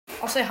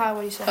I'll say hi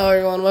when you say. Hello,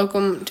 everyone.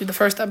 Welcome to the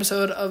first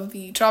episode of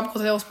the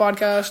Tropical Tales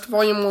podcast,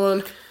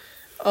 Vol.1,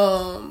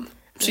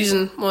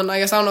 season 1. I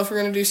guess I don't know if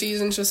we're gonna do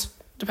seasons. Just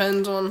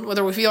depends on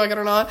whether we feel like it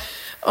or not.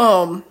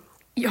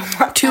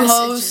 Two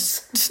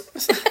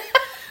hosts.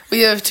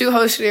 We have two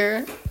hosts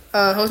here.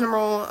 Host number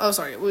 1. Oh,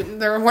 sorry.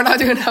 We're not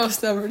doing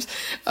host numbers.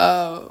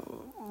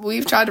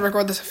 We've tried to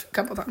record this a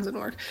couple times. It didn't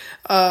work.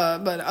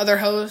 But other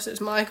host is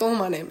Michael.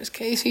 My name is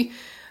Casey.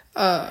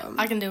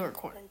 I can do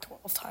recording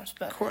 12 times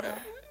better.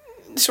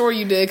 Sure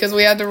you did, because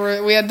we had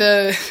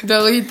to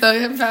delete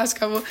the past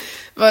couple.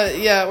 But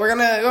yeah, we're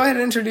gonna go ahead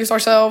and introduce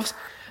ourselves.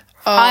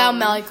 Hi, I'm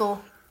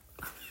Michael.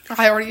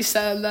 I already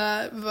said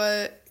that,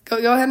 but go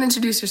ahead and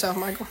introduce yourself,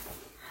 Michael.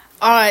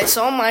 All right,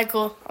 so I'm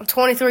Michael. I'm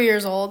 23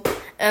 years old,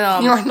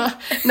 and You're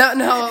not. No.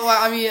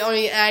 I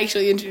mean,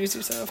 actually introduce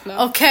yourself.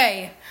 No.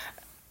 Okay.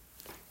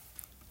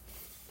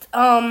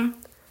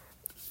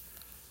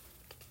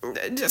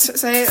 Just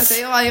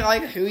say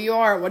like who you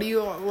are. What do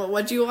you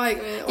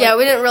like, man? Yeah,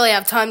 we didn't really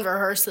have time to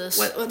rehearse this.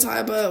 What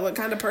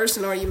kind of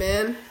person are you,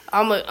 man?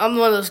 I'm one of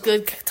those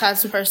good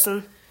types of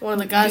person. One of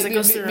the guys that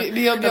goes through an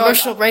be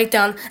emotional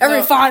breakdown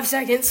every 5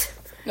 seconds.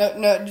 No.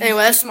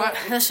 Anyway,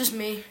 that's just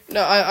me.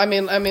 No, I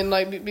mean,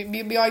 like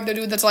be like the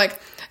dude that's like,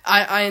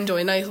 I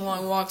enjoy nice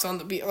long walks on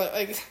the beach.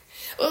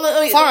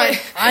 Fine.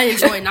 I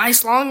enjoy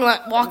nice long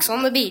walks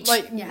on the beach.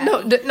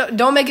 No,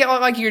 don't make it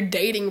look like your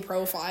dating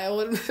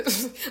profile.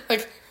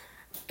 Like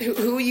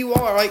who you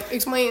are. Like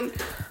explain.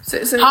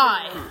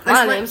 Hi,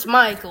 my name's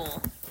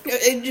Michael.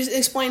 Just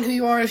explain who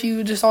you are if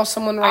you just saw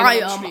someone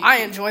right on the street. I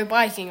enjoy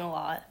biking a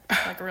lot.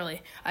 Like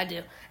really, I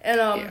do.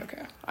 And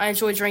okay. I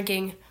enjoy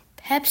drinking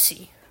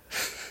Pepsi,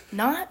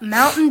 not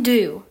Mountain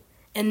Dew,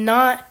 and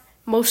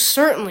most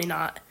certainly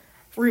not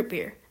root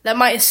beer. That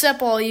might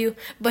upset all you,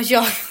 but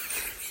y'all.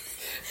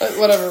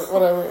 Whatever.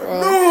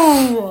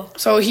 No.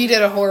 So he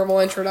did a horrible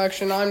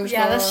introduction.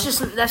 That's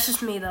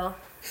just me though.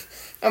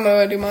 I'm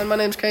gonna do mine. My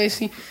name's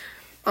Casey.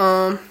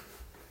 Yeah.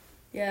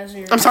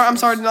 I'm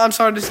sorry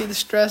to see the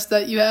stress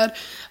that you had,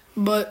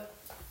 but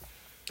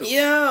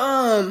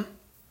yeah.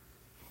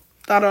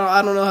 I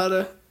don't know how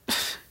to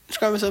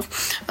describe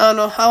myself. I don't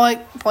know. I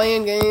like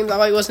playing games. I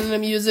like listening to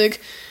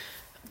music.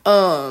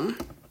 And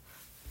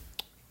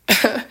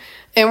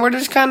we're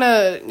just kind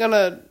of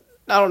gonna,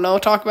 I don't know,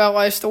 talk about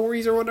life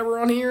stories or whatever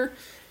on here.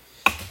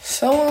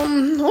 So,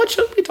 what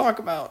should we talk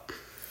about?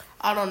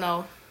 I don't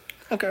know.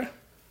 Okay.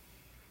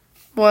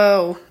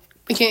 Well,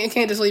 we can't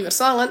just leave it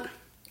silent.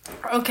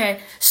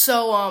 Okay,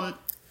 so,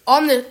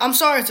 I'm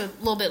sorry it's a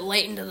little bit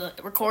late into the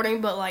recording,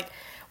 but,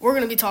 we're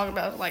going to be talking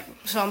about,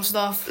 some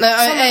stuff. No,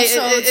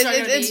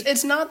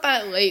 it's not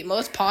that late.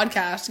 Most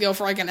podcasts go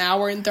for, an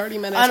hour and 30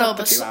 minutes. I know, up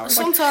to but 2 hours.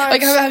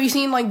 sometimes... have you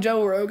seen,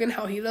 Joe Rogan,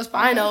 how he does podcasts?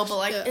 I know,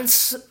 but,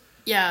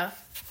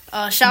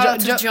 shout out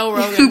to Joe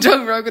Rogan.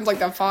 Joe Rogan's, the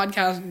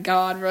podcast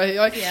god, right?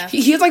 Yeah.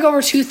 He has,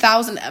 over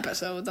 2,000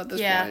 episodes at this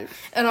point. Yeah,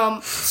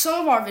 and,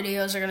 some of our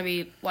videos are going to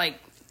be,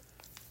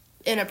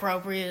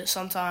 inappropriate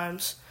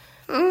sometimes.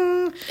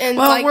 And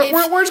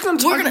we're just gonna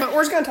talk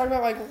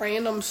about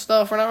random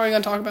stuff. We're not really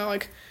gonna talk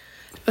about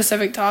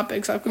specific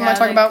topics. We might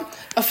talk about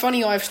a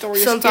funny life story,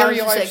 sometimes a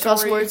scary life story,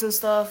 cuss words and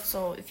stuff.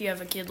 So if you have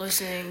a kid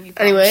listening, you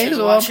anyways,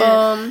 watch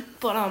it.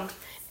 But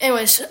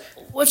anyways,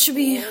 what should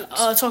we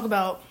talk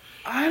about?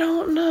 I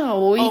don't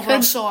know.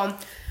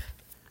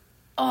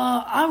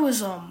 I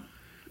was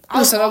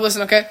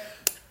Listen. Okay,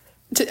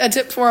 a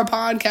tip for a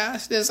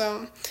podcast is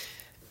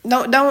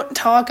don't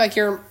talk like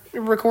you're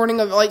recording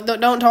of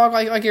don't talk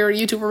like you're a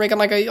YouTuber making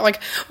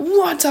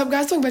what's up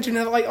guys, talking about you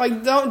know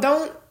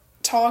don't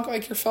talk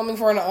like you're filming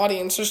for an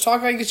audience. Just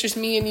talk like it's just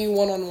me and you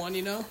one-on-one,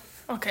 you know.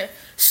 Okay,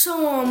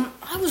 so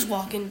I was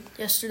walking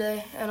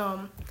yesterday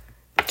and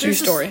true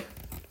story.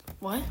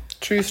 What?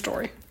 True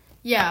story.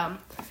 Yeah,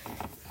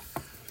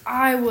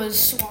 I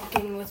was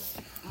walking with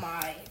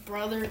my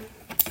brother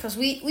because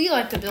we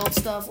like to build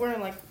stuff. We're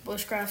in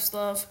bushcraft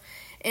stuff,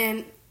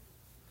 and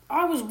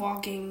I was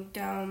walking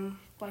down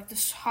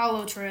this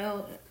hollow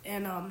trail,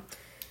 and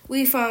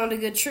we found a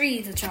good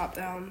tree to chop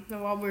down.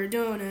 And while we were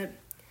doing it,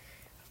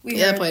 we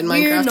heard playing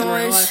weird Minecraft noise. in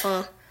real life,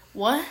 huh?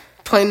 What?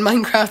 Playing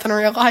Minecraft in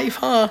real life,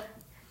 huh?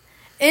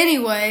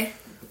 Anyway,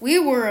 we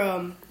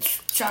were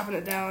chopping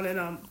it down,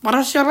 and why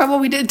don't you talk about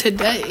what we did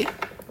today?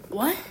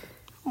 What?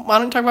 Why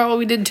don't you talk about what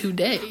we did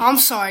today? I'm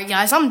sorry,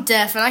 guys. I'm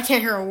deaf, and I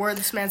can't hear a word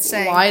this man's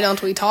saying. Why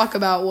don't we talk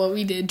about what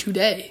we did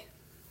today?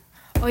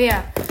 Oh,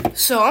 yeah.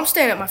 So, I'm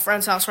staying at my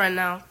friend's house right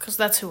now, because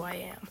that's who I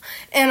am.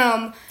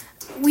 And,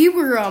 we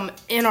were,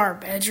 in our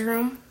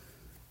bedroom,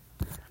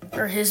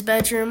 or his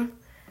bedroom.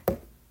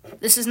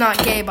 This is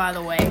not gay, by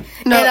the way.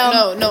 No,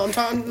 I'm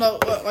talking,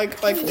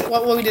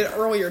 what we did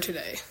earlier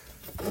today.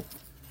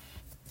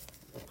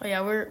 Oh,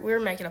 yeah, we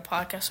were making a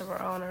podcast of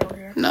our own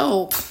earlier.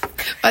 No.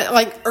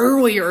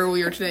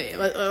 Earlier today.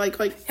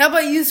 How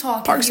about you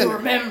talk Park if Center. You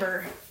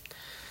remember?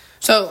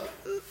 So,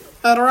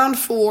 at around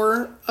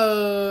 4,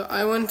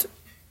 I went...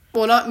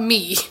 Well, not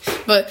me,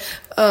 but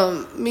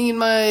me and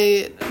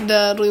my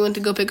dad, we went to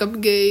go pick up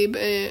Gabe.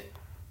 And,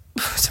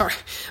 sorry.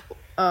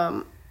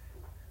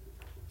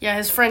 Yeah,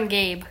 his friend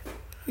Gabe.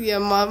 Yeah,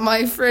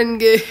 my friend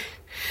gave...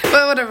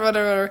 But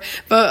whatever.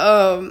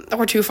 But,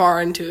 we're too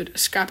far into it.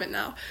 Scrap it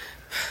now.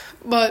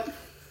 But,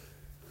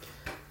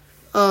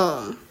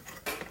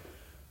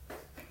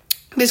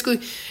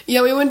 basically,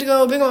 yeah, we went to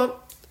go pick him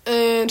up,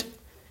 and,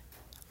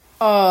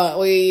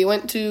 we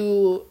went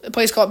to a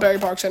place called Perry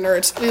Park Center.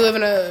 We live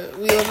in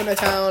a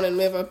town, and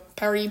we have a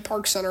Perry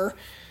Park Center.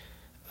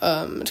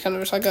 It's kind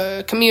of just like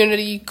a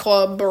community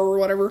club or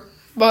whatever.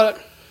 But,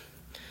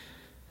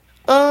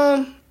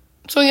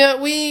 so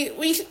yeah, we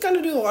kind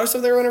of do a lot of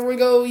stuff there whenever we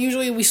go.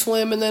 Usually we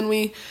swim and then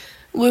we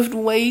lift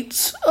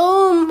weights.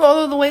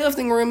 Although the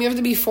weightlifting room, you have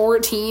to be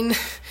 14.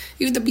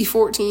 You have to be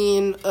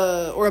 14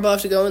 or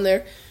above to go in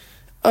there.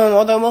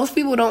 Although most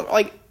people don't,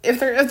 like, if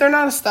they're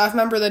not a staff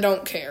member, they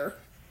don't care.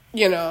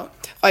 You know,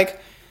 like,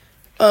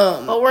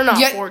 But we're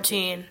not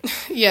 14.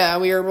 Yeah,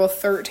 we are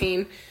both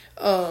 13.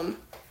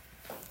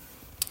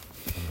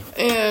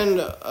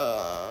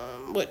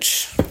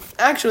 Which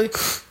actually,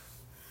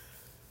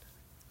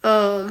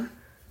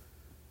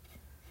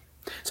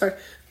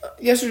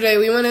 yesterday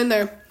we went in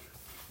there,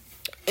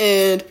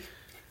 and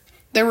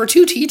there were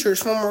 2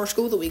 teachers from our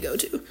school that we go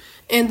to,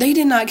 and they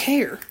did not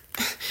care.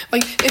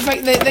 Like, it's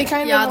like they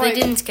kind of, yeah, they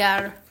didn't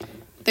care.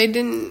 They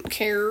didn't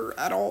care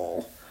at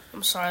all.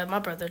 I'm sorry, my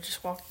brother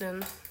just walked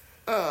in.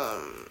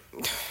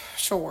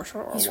 Sure.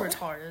 He's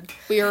retarded.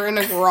 We are in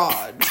a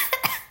garage.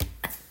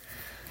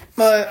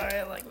 But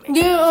Sorry,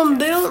 they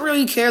don't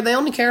really care. They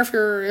only care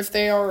if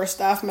they are a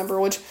staff member,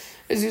 which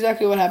is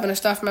exactly what happened. A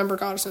staff member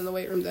got us in the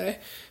weight room today,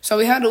 so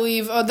we had to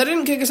leave. They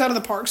didn't kick us out of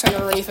the park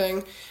center or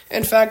anything.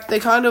 In fact, they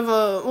kind of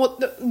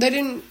they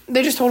didn't.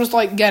 They just told us to,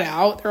 like, get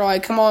out. They're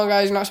like, "Come on,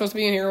 guys, you're not supposed to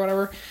be in here," or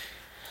whatever.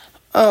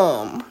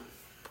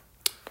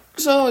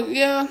 So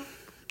yeah,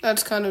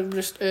 that's kind of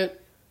just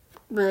it.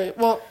 Right.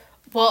 Well,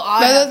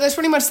 that's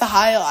pretty much the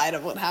highlight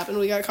of what happened.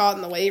 We got caught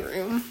in the weight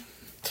room.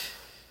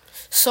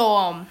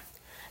 So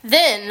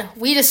then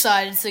we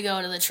decided to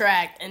go to the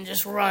track and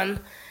just run,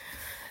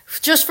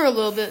 just for a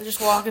little bit,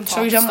 just walk and talk.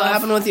 So you tell me what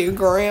happened with your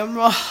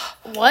grandma?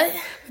 What?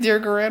 With your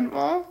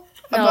grandma?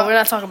 No, we're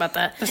not talking about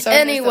that.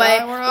 Anyway,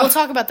 we'll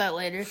talk about that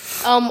later.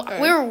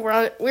 Okay. We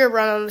were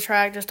running on the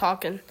track, just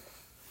talking,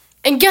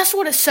 and guess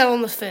what it said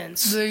on the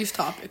fence? These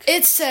topics.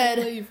 It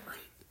said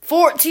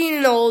 14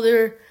 and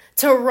older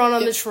to run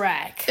on the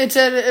track. It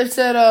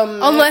said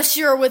unless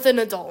you're with an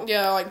adult.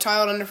 Yeah, like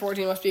child under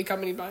 14 must be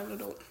accompanied by an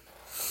adult.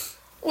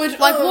 Which,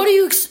 like, what do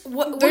you think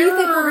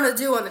we're gonna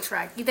do on the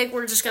track? You think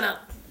we're just gonna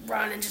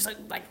run and just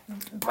like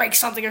break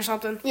something or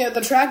something? Yeah,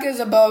 the track is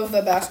above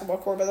the basketball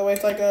court. By the way,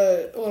 it's like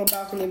a little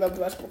balcony above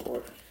the basketball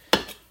court.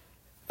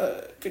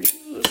 Could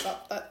you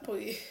stop that,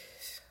 please?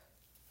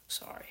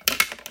 Sorry.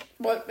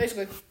 But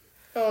basically,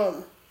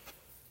 yeah,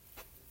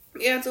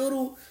 it's a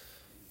little,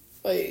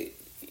 like,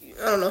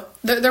 I don't know.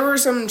 There were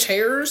some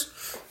chairs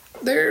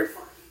there,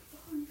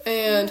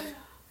 and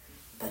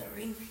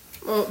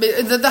well,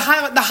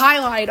 the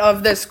highlight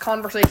of this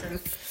conversation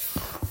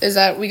is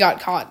that we got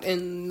caught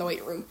in the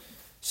weight room.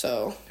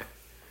 So,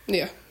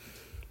 yeah.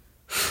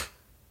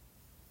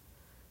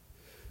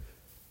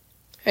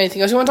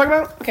 Anything else you want to talk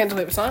about? Can't just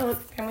leave it silent,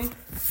 can we?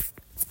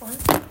 What?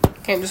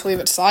 Can't just leave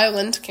it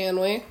silent, can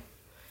we?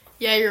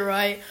 Yeah, you're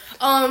right.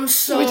 So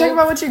Can we talk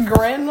about what your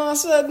grandma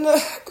said?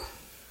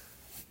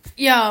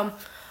 Yeah,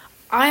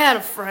 I had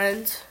a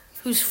friend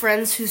whose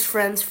friend's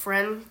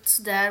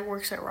dad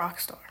works at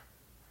Rockstar.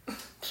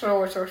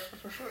 Sure.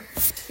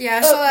 Yeah,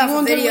 I saw that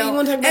on video. You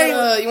want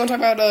to talk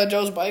about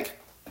Joe's bike?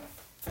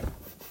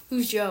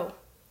 Who's Joe?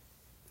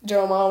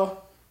 Joe Mama.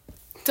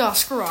 Duh,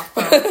 screw off,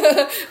 bro.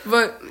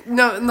 But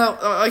no,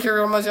 like your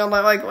grandma's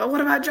like, well, what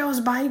about Joe's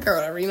bike or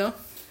whatever, you know?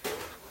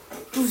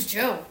 Who's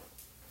Joe?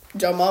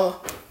 Joe Mama.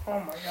 Oh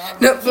my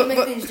god. No, but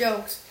make these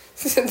jokes.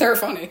 They're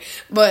funny,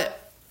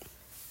 but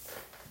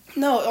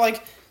no,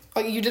 like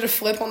you did a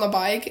flip on the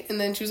bike, and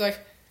then she was like,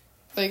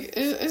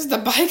 is the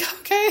bike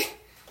okay?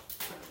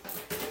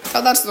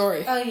 Tell that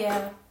story. Oh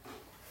yeah.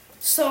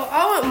 So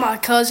I went with my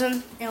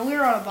cousin, and we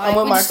were on a bike. I'm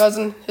with my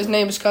cousin. His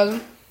name is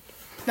Cousin.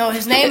 No,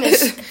 his name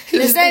is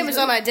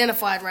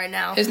unidentified right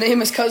now. His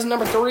name is Cousin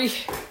number 3.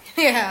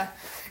 Yeah,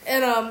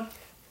 and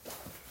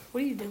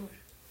what are you doing?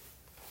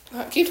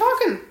 Keep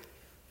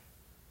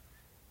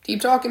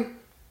talking.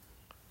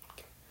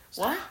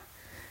 What?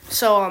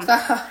 So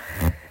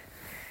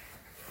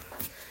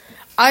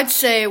I'd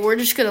say we're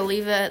just gonna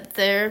leave it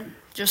there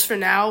just for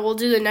now. We'll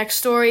do the next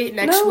story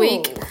next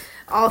week.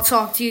 I'll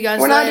talk to you guys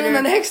later. We're not doing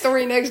the next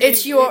story next week.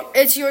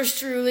 It's yours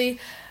truly,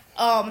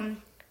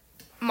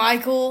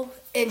 Michael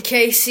and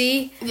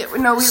Casey. Yeah,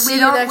 no, we See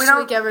don't. you next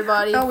week,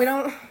 everybody. No, we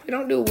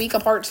don't do week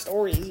apart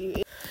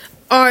stories.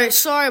 All right,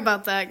 sorry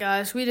about that,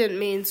 guys. We didn't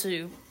mean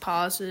to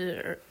pause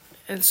it,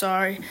 and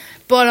sorry.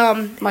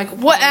 But Michael,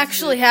 what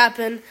actually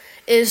happened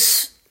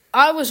is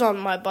I was on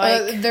my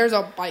bike. There's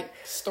a bike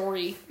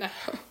story now.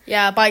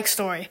 Yeah, a bike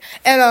story.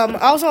 And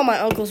I was on my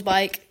uncle's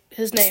bike.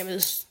 His name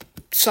is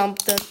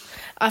something.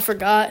 I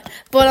forgot.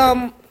 But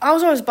I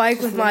was on his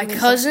bike with my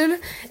cousin,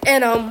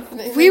 and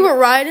we were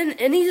riding,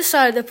 and he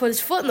decided to put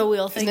his foot in the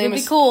wheel, thinking it'd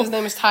be cool. His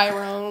name is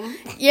Tyrone.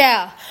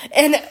 Yeah,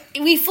 and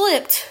we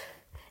flipped,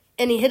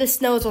 and he hit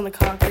his nose on the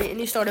concrete, and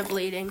he started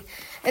bleeding.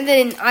 And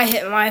then I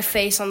hit my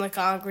face on the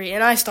concrete,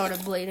 and I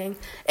started bleeding.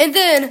 And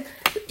then,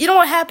 you know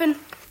what happened?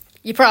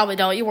 You probably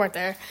don't. You weren't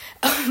there.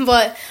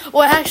 But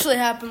what actually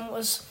happened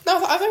was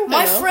I think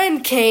my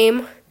friend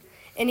came,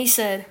 and he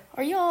said,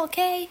 "Are you all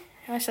okay?"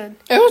 And I said,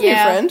 "It was yeah.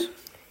 your friend."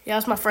 Yeah, it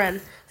was my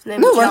friend. His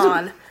name is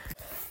John.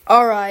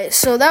 All right,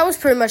 so that was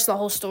pretty much the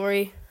whole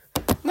story.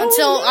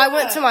 Until I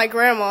went to my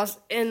grandma's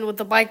and with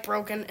the bike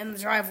broken in the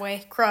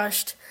driveway,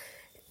 crushed.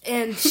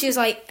 And she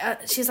saw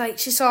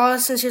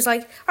us and she was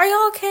like, "Are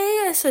you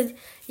okay?" I said,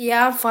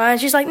 "Yeah, I'm fine."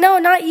 She's like, "No,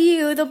 not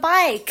you, the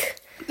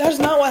bike." That's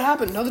not what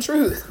happened. Tell the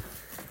truth.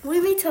 What do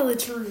you mean tell the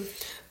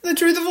truth? The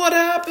truth of what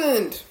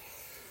happened.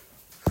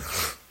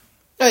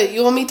 Hey,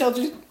 you want me to tell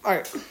you?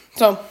 Alright,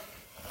 so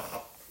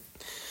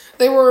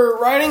they were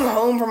riding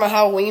home from a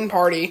Halloween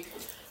party,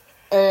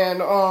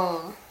 and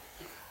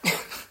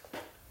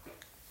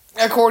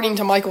according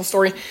to Michael's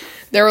story,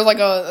 there was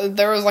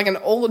like an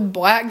old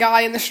black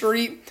guy in the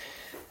street,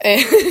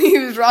 and he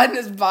was riding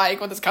his bike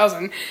with his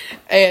cousin,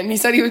 and he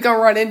said he was gonna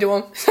run into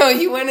him, so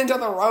he went into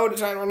the road to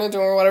try and run into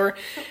him or whatever,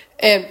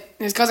 and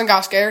his cousin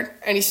got scared,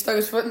 and he stuck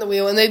his foot in the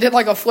wheel, and they did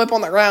like a flip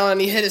on the ground,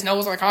 and he hit his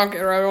nose on the concrete,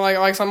 or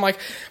like some like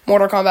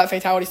Mortal Kombat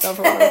fatality stuff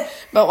or whatever,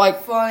 but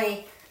like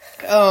funny.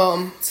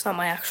 It's not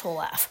my actual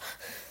laugh.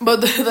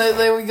 But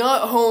we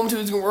got home to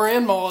his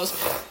grandma's,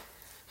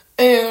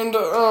 and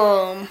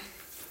to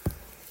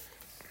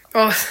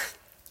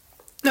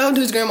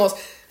his grandma's,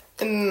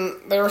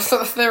 and they were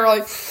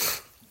like,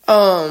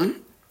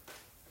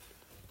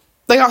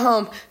 they got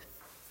home,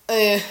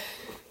 and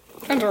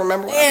I'm trying to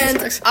remember what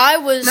and I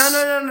was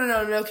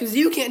no, because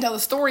you can't tell the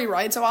story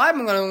right, so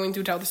I'm going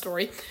to tell the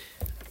story.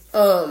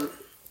 But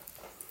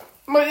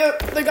yeah,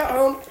 they got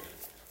home,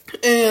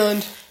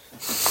 and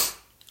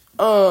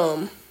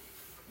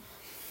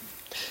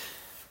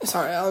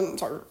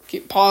sorry,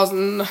 keep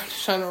pausing,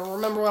 trying to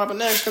remember what happened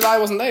next, because I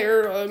wasn't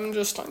there. I'm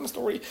just telling the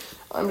story.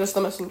 I'm just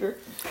the messenger.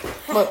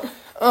 But,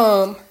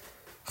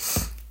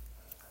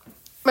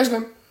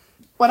 basically,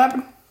 what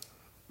happened?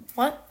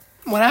 What?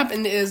 What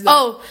happened is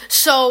that...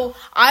 so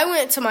I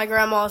went to my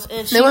grandma's,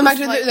 and she they went back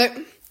to like,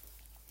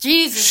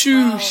 Jesus,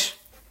 Shoosh.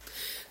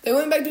 They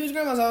went back to his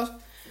grandma's house,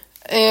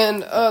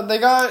 and they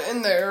got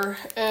in there,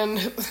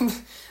 and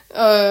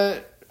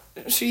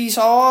she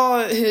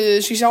saw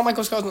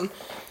Michael's cousin,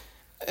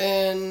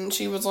 and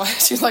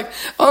she's like,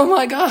 "Oh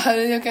my God,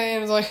 okay," and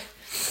it was like,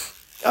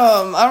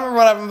 I don't remember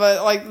what happened,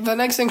 but like the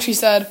next thing she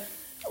said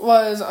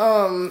was,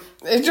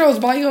 "Is Joe's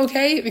bike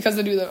okay?" Because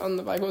the dude that on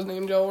the bike was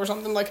named Joe or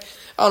something, like,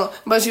 I don't know,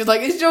 but she was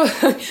like, "Is Joe,"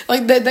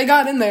 like they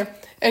got in there,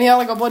 and he had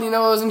like a bloody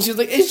nose, and she was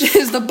like,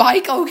 "Is the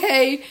bike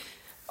okay?"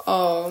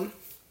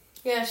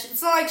 Yeah,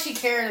 it's not like she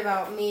cared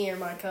about me or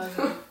my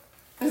cousin.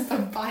 Is the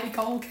bike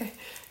okay?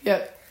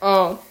 Yeah.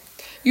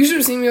 You should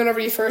have seen me whenever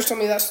you first told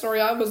me that story.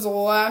 I was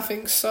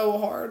laughing so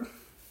hard.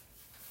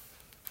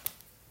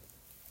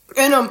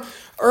 And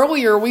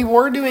earlier we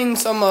were doing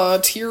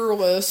some tier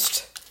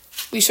list.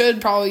 We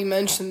should probably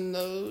mention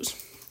those.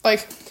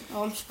 Like,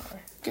 I'm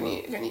sorry. Can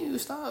you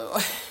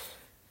stop?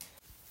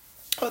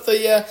 But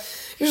yeah,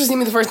 you should see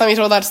me the first time you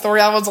told that story.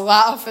 I was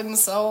laughing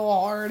so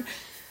hard.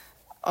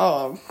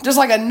 Just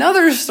like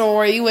another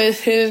story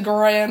with his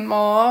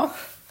grandma.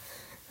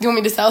 You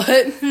want me to tell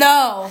it?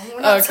 No, we're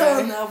not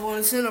telling that one.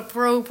 It's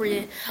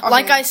inappropriate. Okay.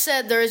 Like I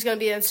said, there is going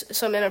to be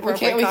some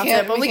inappropriate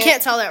content, but we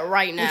can't tell that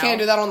right now. We can't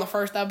do that on the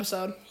first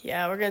episode.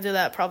 Yeah, we're going to do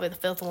that probably the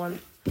 5th one.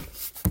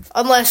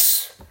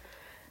 Unless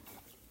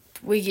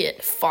we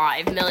get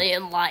 5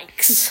 million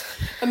likes.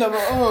 No,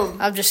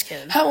 but, I'm just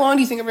kidding. How long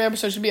do you think every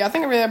episode should be? I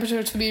think every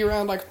episode should be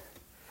around, like,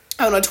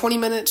 I don't know, 20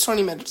 minutes.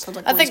 20 minutes sounds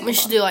like I think we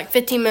should do, like,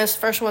 15 minutes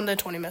the first one, then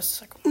 20 minutes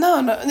the second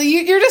one. No,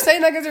 you're just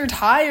saying that because you're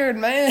tired,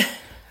 man.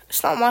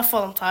 It's not my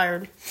fault I'm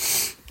tired.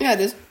 Yeah, it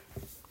is.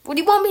 What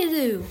do you want me to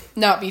do?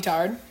 Not be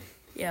tired.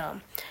 Yeah.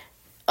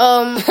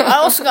 I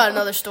also got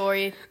another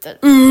story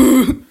that...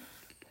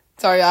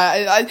 Sorry,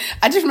 I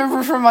just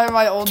remember from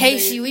my old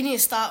Casey, days. we need to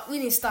stop. We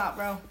need to stop,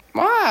 bro.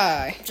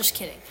 Why? Just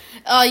kidding.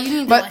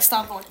 You need to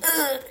stop going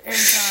every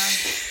time.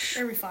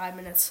 Every 5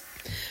 minutes.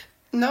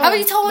 No. How about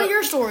you tell all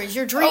your stories,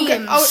 your dreams?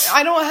 Okay.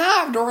 I don't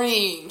have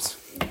dreams.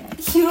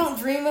 You don't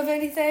dream of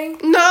anything?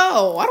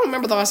 No, I don't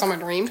remember the last time I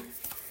dreamed.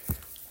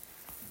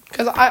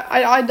 Because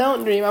I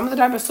don't dream. I'm the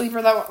type of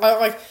sleeper that,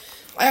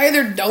 I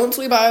either don't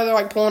sleep, I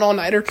either, pull an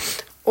all-nighter,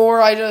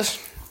 or I just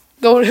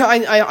go,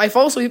 I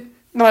fall asleep,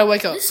 then I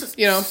wake up,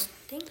 you know?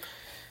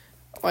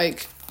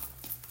 Like,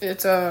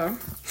 it's,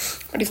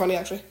 pretty funny,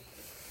 actually.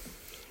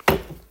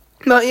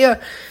 But, yeah,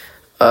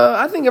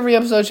 I think every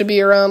episode should be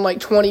around,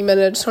 20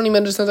 minutes. 20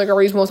 minutes sounds like a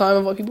reasonable time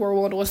of what people are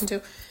willing to listen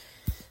to.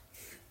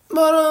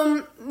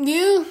 But,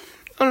 yeah,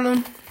 I don't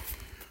know.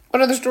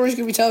 What other stories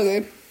can we tell,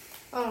 Gabe?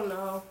 I don't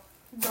know.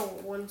 I don't know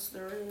what ones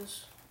there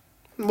is.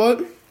 What?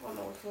 I don't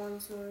know which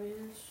ones there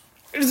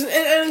is.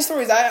 Any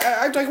stories? I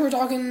act like we're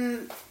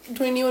talking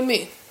between you and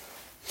me.